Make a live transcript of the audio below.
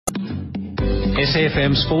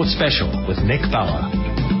SAFM Sports Special with Nick Bauer.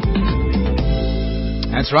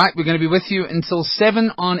 That's right, we're going to be with you until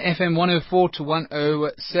 7 on FM 104 to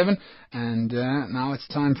 107. And now it's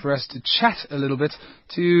time for us to chat a little bit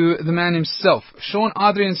to the man himself, Shaun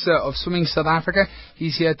Adriaanse of Swimming South Africa.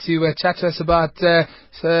 He's here to chat to us about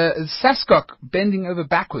SASCOC bending over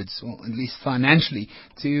backwards, or at least financially,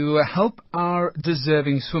 to help our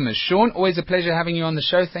deserving swimmers. Shaun, always a pleasure having you on the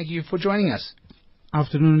show. Thank you for joining us.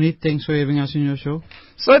 Afternoon, Nick. Thanks for having us in your show.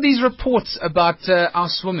 So these reports about our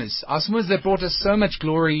swimmers that brought us so much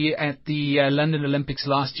glory at the London Olympics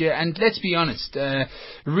last year, and let's be honest,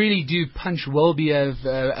 really do punch well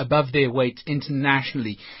above their weight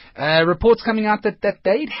internationally. Reports coming out that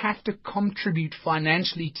they'd have to contribute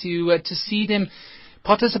financially to see them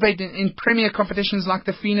participate in premier competitions like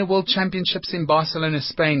the FINA World Championships in Barcelona,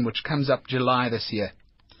 Spain, which comes up July this year.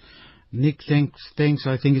 Nick, thanks.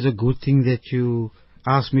 I think it's a good thing that you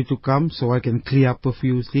asked me to come so I can clear up a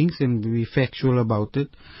few things and be factual about it.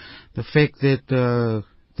 The fact that the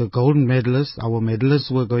gold medalists, our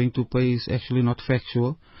medalists, were going to pay is actually not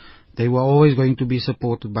factual. They were always going to be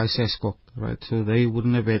supported by SASCOC, right? So they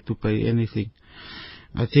wouldn't have had to pay anything.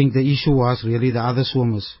 I think the issue was really the other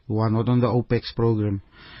swimmers who are not on the OPEX program.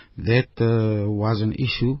 That was an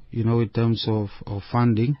issue, in terms of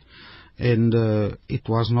funding. And it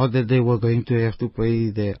was not that they were going to have to pay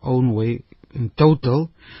their own way. In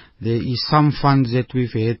total, there is some funds that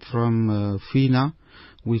we've had from FINA,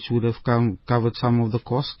 which would have covered some of the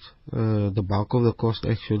cost, the bulk of the cost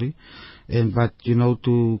actually. But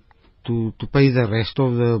to pay the rest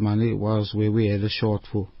of the money was where we had a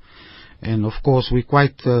shortfall. And of course, we're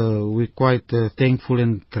quite thankful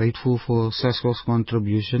and grateful for SASCOC's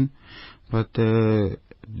contribution, but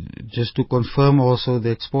just to confirm also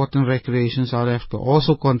that Sport and Recreation South Africa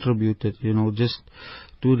also contributed. Just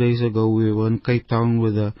 2 days ago we were in Cape Town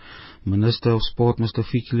with the Minister of Sport, Mr.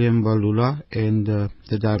 Fikile Mbalula, and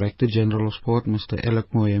the Director General of Sport, Mr.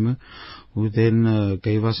 Alec Moeme, who then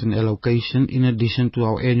gave us an allocation. In addition to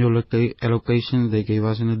our annual allocation, they gave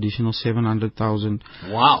us an additional 700,000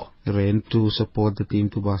 rand to support the team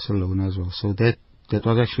to Barcelona as well. So that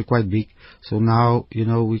was actually quite big. So now,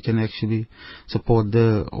 we can actually support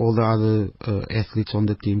all the other athletes on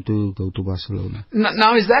the team to go to Barcelona.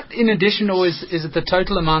 Now, is that in addition, or is it the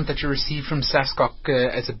total amount that you received from SASCOC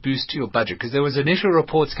as a boost to your budget? Because there was initial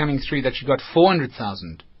reports coming through that you got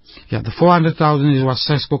 400,000. Yeah, the 400,000 is what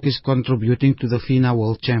SASCOC is contributing to the FINA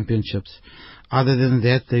World Championships. Other than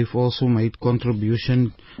that, they've also making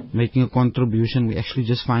a contribution. We actually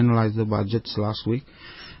just finalized the budgets last week.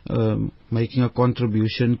 Making a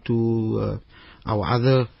contribution to our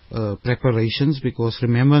other preparations, because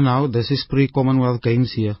remember now, this is pre-Commonwealth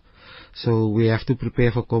Games here, so we have to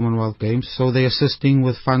prepare for Commonwealth Games. So they're assisting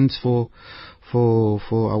with funds for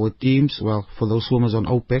our teams, well, for those swimmers on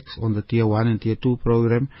OPEX, on the Tier 1 and Tier 2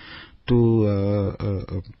 program,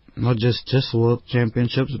 to not just World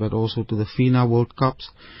Championships, but also to the FINA World Cups,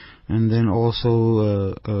 and then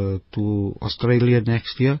also to Australia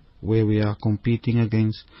next year, where we are competing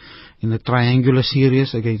in a triangular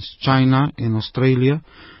series against China and Australia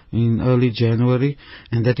in early January,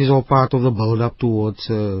 and that is all part of the build-up towards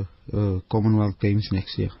Commonwealth Games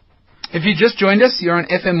next year. If you just joined us, you're on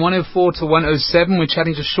FM 104 to 107. We're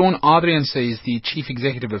chatting to Shaun Adriaanse. He's the Chief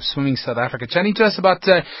Executive of Swimming South Africa, chatting to us about,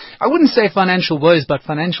 I wouldn't say financial woes, but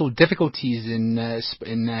financial difficulties in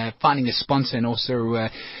finding a sponsor, and also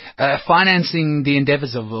financing the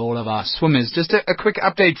endeavours of all of our swimmers. Just a quick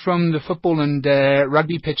update from the football and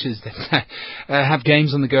rugby pitches that have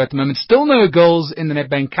games on the go at the moment. Still no goals in the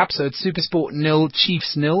Nedbank Cup, so it's SuperSport 0,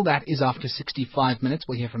 Chiefs 0. That is after 65 minutes.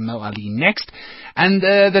 We'll hear from Mo Ali next. And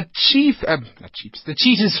the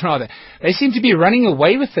Cheetahs rather, they seem to be running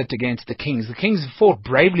away with it against the Kings. The Kings fought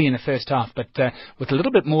bravely in the first half, but with a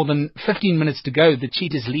little bit more than 15 minutes to go, the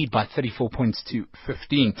Cheetahs lead by 34 points to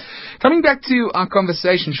 15. Coming back to our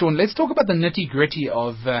conversation, Shaun, let's talk about the nitty-gritty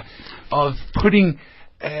of putting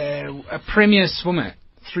a premier swimmer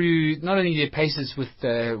through not only their paces with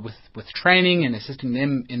training and assisting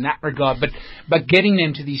them in that regard, but getting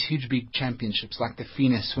them to these huge big championships like the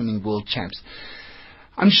FINA Swimming World Champs.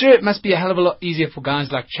 I'm sure it must be a hell of a lot easier for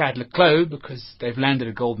guys like Chad Leclos, because they've landed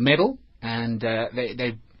a gold medal and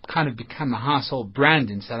they've kind of become a household brand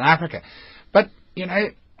in South Africa. But,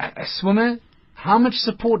 a swimmer, how much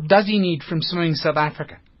support does he need from Swimming South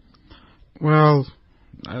Africa? Well,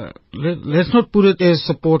 let's not put it as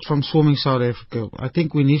support from Swimming South Africa. I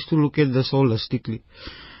think we need to look at this holistically.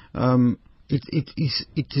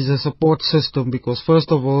 It is a support system, because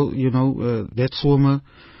first of all, that swimmer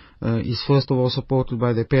is first of all supported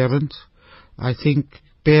by their parents. I think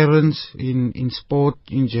parents in sport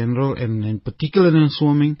in general, and in particular in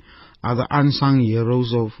swimming, are the unsung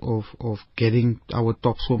heroes of getting our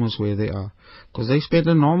top swimmers where they are. Because they spend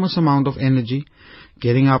enormous amount of energy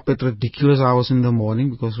getting up at ridiculous hours in the morning,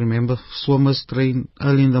 because remember, swimmers train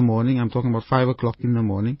early in the morning. I'm talking about 5 o'clock in the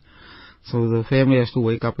morning. So the family has to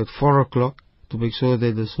wake up at 4 o'clock to make sure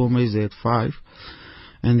that the swimmer is there at 5.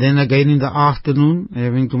 And then again in the afternoon,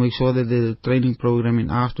 having to make sure that the training program in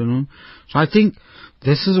afternoon. So I think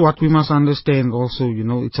this is what we must understand also,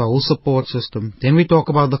 it's a whole support system. Then we talk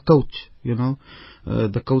about the coach,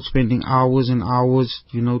 the coach spending hours and hours,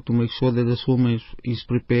 to make sure that the swimmer is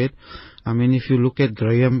prepared. I mean, if you look at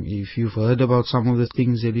Graham, if you've heard about some of the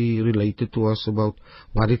things that he related to us about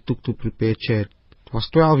what it took to prepare Chad, it was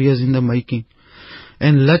 12 years in the making.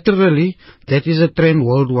 And literally, that is a trend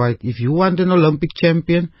worldwide. If you want an Olympic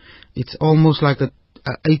champion, it's almost like a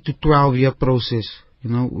 8 to 12 year process,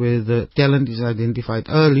 where the talent is identified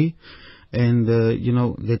early, and,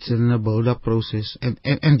 that's in a build-up process. And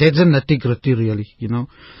that's a nitty-gritty, really, You're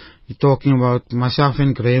talking about myself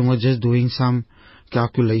and Graham were just doing some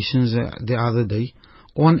calculations the other day.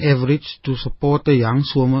 On average, to support a young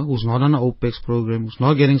swimmer who's not on an OPEX program, who's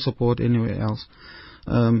not getting support anywhere else,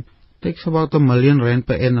 takes about R1 million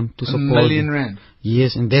per annum to support. R1 million?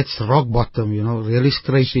 Yes, and that's rock bottom, really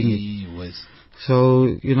scraping it.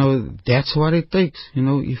 So, that's what it takes,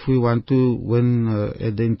 if we want to win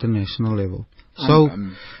at the international level. So,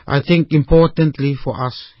 I think importantly for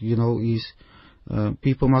us, is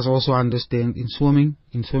people must also understand in swimming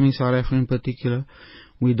South Africa in particular,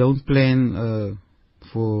 we don't plan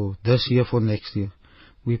for this year, for next year.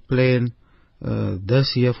 We plan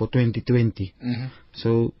this year for 2020. Mm-hmm.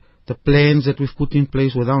 So, the plans that we've put in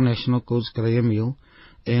place with our national coach Graham Hill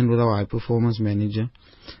and with our high performance manager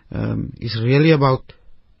is really about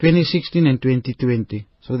 2016 and 2020.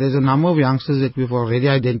 So there's a number of youngsters that we've already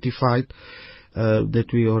identified that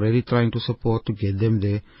we're already trying to support to get them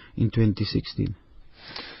there in 2016.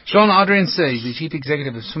 Shaun Adriaanse, the Chief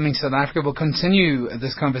Executive of Swimming South Africa, will continue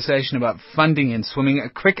this conversation about funding in swimming. A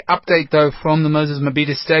quick update, though, from the Moses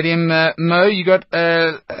Mabhida Stadium. Mo, you got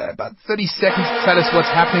about 30 seconds to tell us what's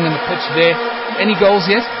happening on the pitch there. Any goals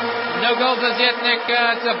yet? No goals as yet, Nick.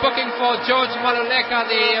 It's a booking for George Maluleka,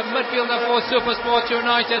 the midfielder for SuperSport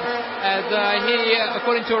United, as he,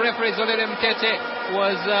 according to referee Zolele Mtete,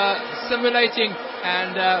 was simulating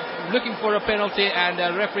and looking for a penalty, and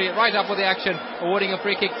referee right up with the action, awarding a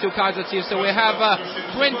free kick to Kaizer Chiefs. So we have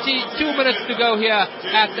 22 minutes to go here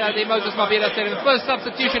at the Moses Mabhida Stadium. The first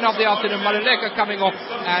substitution of the afternoon, Maluleka coming off,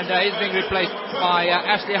 and he's being replaced by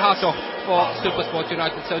Ashley Hartog for SuperSport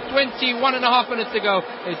United. So 21 and a half minutes to go.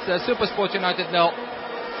 It's SuperSport United 0,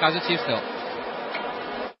 Kaizer Chiefs 0.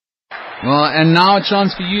 Well, and now a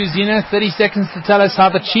chance for you, Zina. 30 seconds to tell us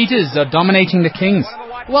how the Cheetahs are dominating the Kings.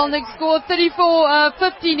 Well, Nick, scored 34-15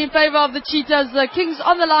 in favour of the Cheetahs. The Kings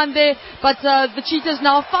on the line there, but the Cheetahs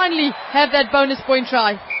now finally have that bonus point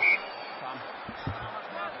try.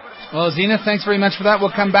 Well, Zina, thanks very much for that.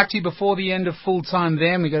 We'll come back to you before the end of full time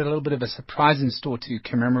there, and we got a little bit of a surprise in store to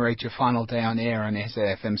commemorate your final day on air on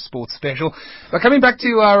SAFM Sports Special. But coming back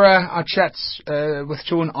to our chats with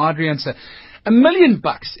Shaun Adriaanse, $1 million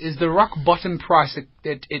is the rock bottom price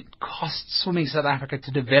that it costs Swimming South Africa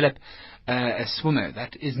to develop a swimmer.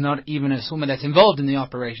 That is not even a swimmer that's involved in the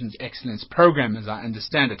Operations Excellence program, as I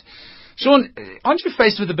understand it. Shaun, aren't you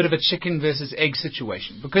faced with a bit of a chicken versus egg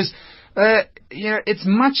situation? Because it's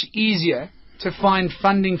much easier to find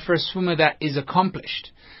funding for a swimmer that is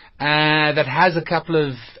accomplished, that has a couple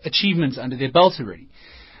of achievements under their belt already.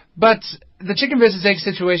 But the chicken versus egg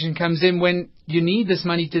situation comes in when you need this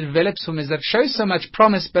money to develop swimmers that show so much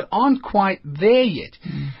promise but aren't quite there yet.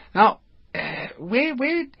 Now,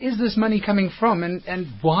 where is this money coming from, and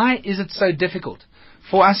why is it so difficult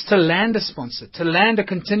for us to land a sponsor, to land a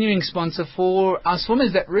continuing sponsor for our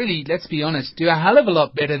swimmers that really, let's be honest, do a hell of a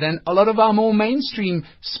lot better than a lot of our more mainstream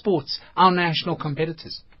sports, our national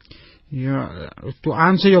competitors? Yeah, to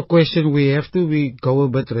answer your question, we go a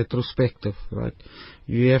bit retrospective, right?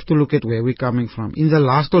 You have to look at where we're coming from. In the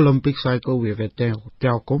last Olympic cycle, we've had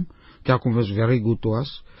Telkom. Telkom was very good to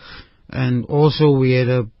us. And also we had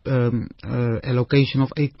a allocation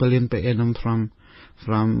of 8 billion per annum from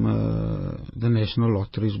the National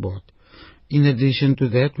Lotteries Board. In addition to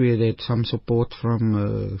that, we had some support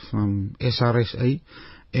from SRSA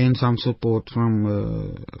and some support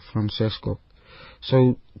from SESCO.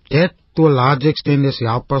 So that, to a large extent, has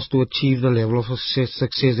helped us to achieve the level of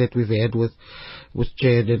success that we've had with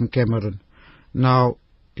Chad and Cameron. Now,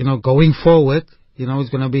 going forward, it's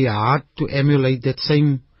going to be hard to emulate that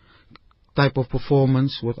same type of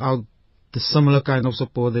performance without the similar kind of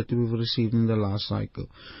support that we've received in the last cycle.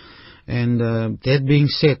 And that being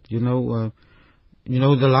said, the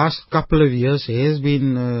last couple of years has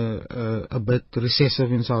been a bit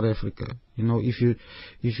recessive in South Africa. If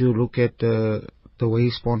you look at the way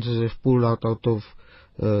sponsors have pulled out of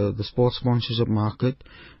the sports sponsorship market,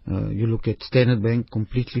 you look at Standard Bank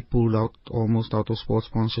completely pulled out, almost out of sports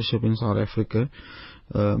sponsorship in South Africa.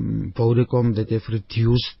 Vodacom, that they've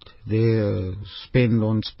reduced their spend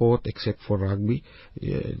on sport except for rugby.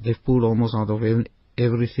 They've pulled almost out of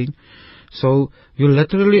everything. So you're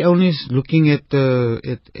literally only looking at a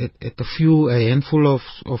handful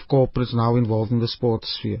of corporates now involved in the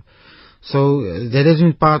sports sphere. So that has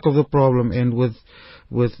been part of the problem. And with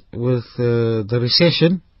the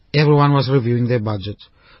recession, everyone was reviewing their budgets.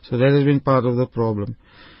 So that has been part of the problem.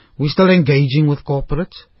 We're still engaging with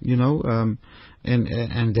corporates,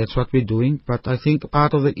 and that's what we're doing. But I think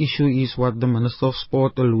part of the issue is what the Minister of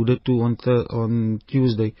Sport alluded to on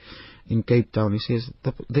Tuesday in Cape Town. He says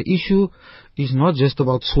the issue is not just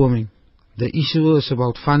about swimming. The issue is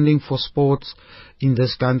about funding for sports in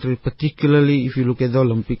this country, particularly if you look at the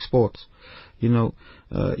Olympic sports.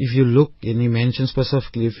 If you look, and he mentioned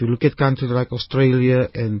specifically, if you look at countries like Australia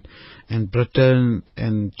and Britain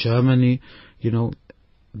and Germany,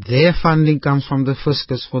 their funding comes from the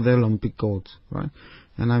fiscus for the Olympic codes, right?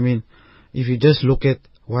 And I mean, if you just look at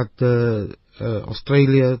what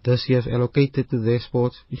Australia this year has allocated to their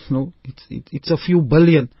sports, it's a few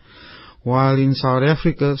billion. While in South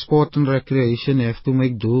Africa, sport and recreation have to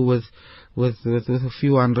make do with a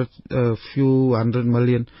few hundred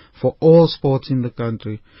million for all sports in the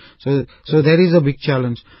country. So that is a big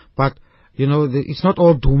challenge. But, it's not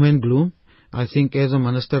all doom and gloom. I think, as the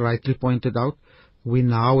Minister rightly pointed out, we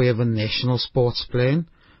now have a national sports plan,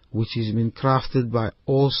 which has been crafted by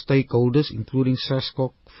all stakeholders, including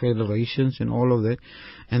SASCOC, federations and all of that.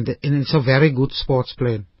 And it's a very good sports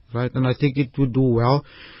plan, right? And I think it would do well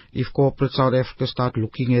if corporate South Africa start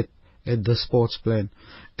looking at the sports plan.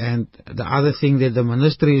 And the other thing that the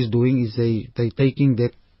ministry is doing is they taking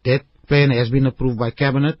that plan has been approved by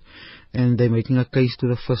cabinet, and they're making a case to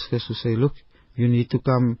the fiscus to say, look, you need to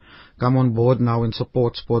come on board now and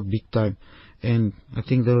support sport big time. And I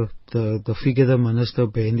think the figure the minister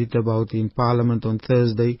bandied about in Parliament on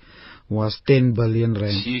Thursday was 10 billion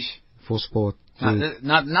rand for sport.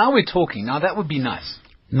 Now we're talking. Now that would be nice.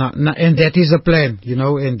 And that is the plan,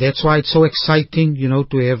 and that's why it's so exciting,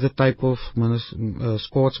 to have the type of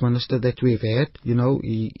sports minister that we've had.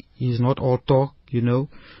 He's not all talk,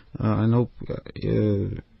 I know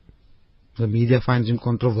the media finds him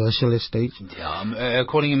controversial at stage. Yeah,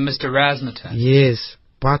 calling him Mr. Razzmatazz. Yes,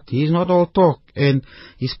 but he's not all talk, and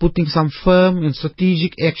he's putting some firm and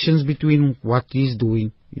strategic actions between what he's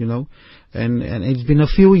doing, and it's been a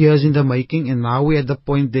few years in the making, and now we're at the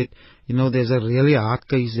point that there's a really hard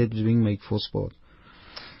case that's being made for sport.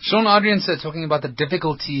 Shaun Adriaanse talking about the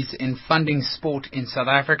difficulties in funding sport in South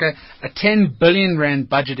Africa. A 10 billion rand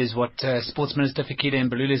budget is what Sports Minister Fikile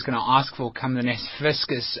Mbalula is going to ask for come the next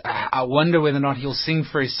fiscus. I wonder whether or not he'll sing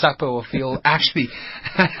for his supper or if he'll actually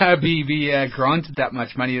be granted that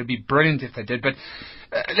much money. It would be brilliant if they did. But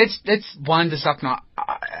let's wind this up now.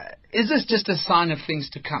 Is this just a sign of things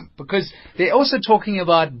to come? Because they're also talking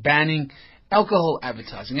about banning alcohol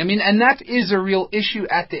advertising. I mean, and that is a real issue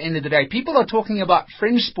at the end of the day. People are talking about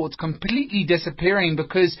fringe sports completely disappearing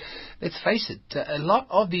because, let's face it, a lot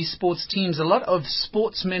of these sports teams, a lot of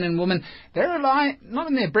sportsmen and women, they rely not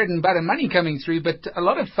on their bread and butter money coming through, but a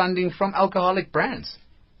lot of funding from alcoholic brands.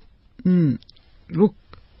 Look,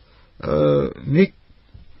 Nick,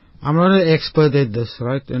 I'm not an expert at this,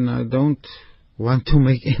 right? And I don't want to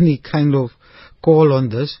make any kind of call on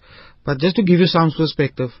this. But just to give you some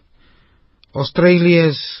perspective,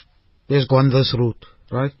 Australia has gone this route,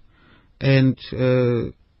 right? And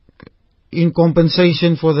in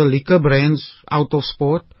compensation for the liquor brands out of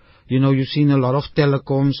sport, you've seen a lot of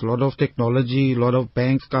telecoms, a lot of technology, a lot of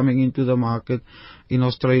banks coming into the market in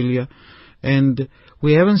Australia. And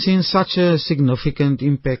we haven't seen such a significant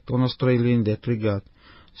impact on Australia in that regard.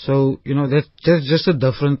 So, that's just a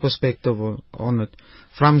different perspective on it.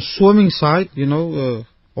 From swimming side,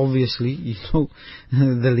 obviously,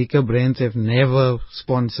 the liquor brands have never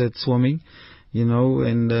sponsored swimming,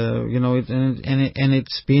 and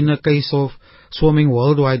it's been a case of swimming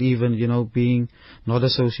worldwide even, being not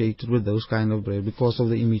associated with those kind of brands because of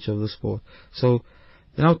the image of the sport. So,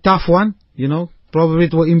 tough one, probably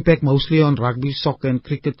it will impact mostly on rugby, soccer and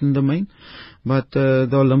cricket in the main, but the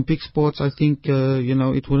Olympic sports, I think,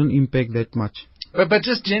 it wouldn't impact that much. But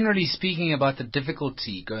just generally speaking about the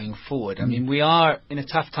difficulty going forward, I mean, we are in a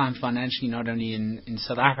tough time financially, not only in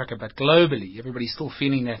South Africa, but globally. Everybody's still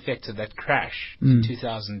feeling the effects of that crash in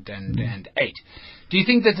 2008. Do you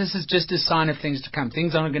think that this is just a sign of things to come?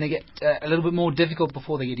 Things are going to get a little bit more difficult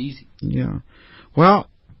before they get easy? Yeah. Well,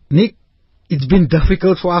 Nick, it's been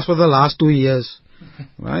difficult for us for the last 2 years,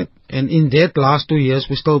 right? And in that last 2 years,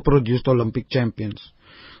 we still produced Olympic champions.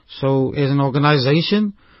 So as an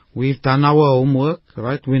organization, we've done our homework,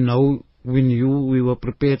 right? We knew we were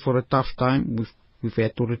prepared for a tough time. We've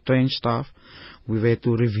had to retrench staff. We've had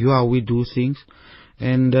to review how we do things.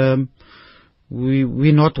 And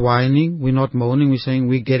we're not whining. We're not moaning. We're saying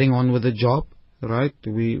we're getting on with the job, right?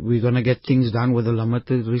 We're going to get things done with the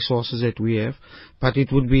limited resources that we have. But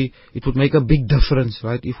it would make a big difference,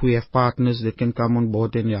 right? If we have partners that can come on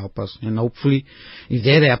board and help us. And hopefully, if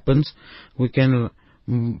that happens,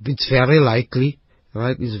 it's very likely,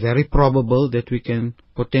 right? It's very probable that we can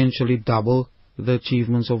potentially double the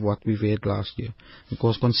achievements of what we've had last year.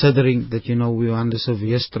 Because considering that, we were under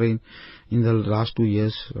severe strain in the last 2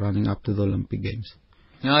 years running up to the Olympic Games.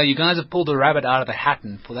 No, you guys have pulled the rabbit out of the hat,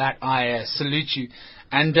 and for that I salute you.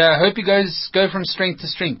 And hope you guys go from strength to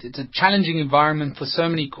strength. It's a challenging environment for so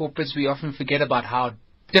many corporates. We often forget about how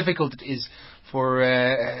difficult it is for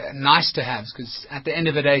nice to haves, because at the end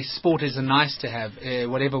of the day, sport is a nice to have,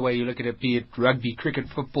 whatever way you look at it, be it rugby, cricket,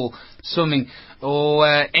 football, swimming, or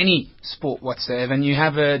any sport whatsoever. And you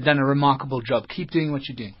have done a remarkable job. Keep doing what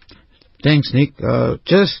you're doing. Thanks, Nick.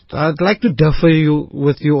 I'd like to differ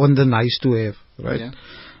with you on the nice to have, right? Yeah.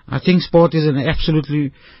 I think sport is an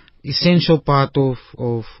absolutely essential part of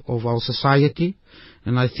our society,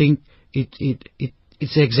 and I think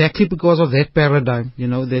it's exactly because of that paradigm,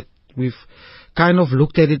 that we've kind of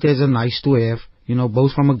looked at it as a nice to have,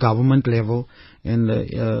 both from a government level and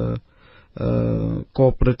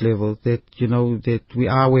corporate level, that that we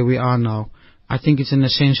are where we are now. I think it's an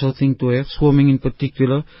essential thing to have. Swimming in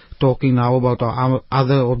particular, talking now about our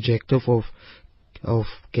other objective of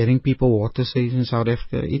getting people water safe in South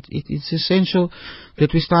Africa. It's essential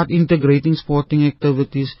that we start integrating sporting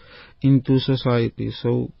activities into society.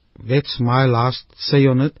 So that's my last say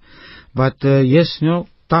on it. But yes,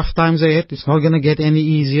 tough times ahead. It's not going to get any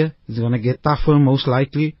easier. It's going to get tougher most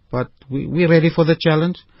likely. But we're ready for the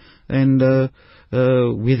challenge, and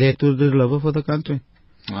we're there to deliver for the country.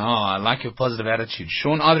 Oh, I like your positive attitude.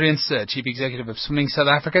 Shaun Adriaanse, Chief Executive of Swimming South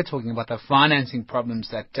Africa, talking about the financing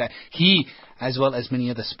problems that he, as well as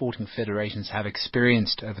many other sporting federations, have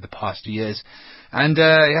experienced over the past years. And,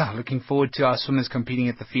 looking forward to our swimmers competing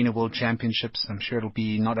at the FINA World Championships. I'm sure it'll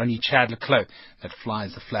be not only Chad Leclos that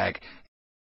flies the flag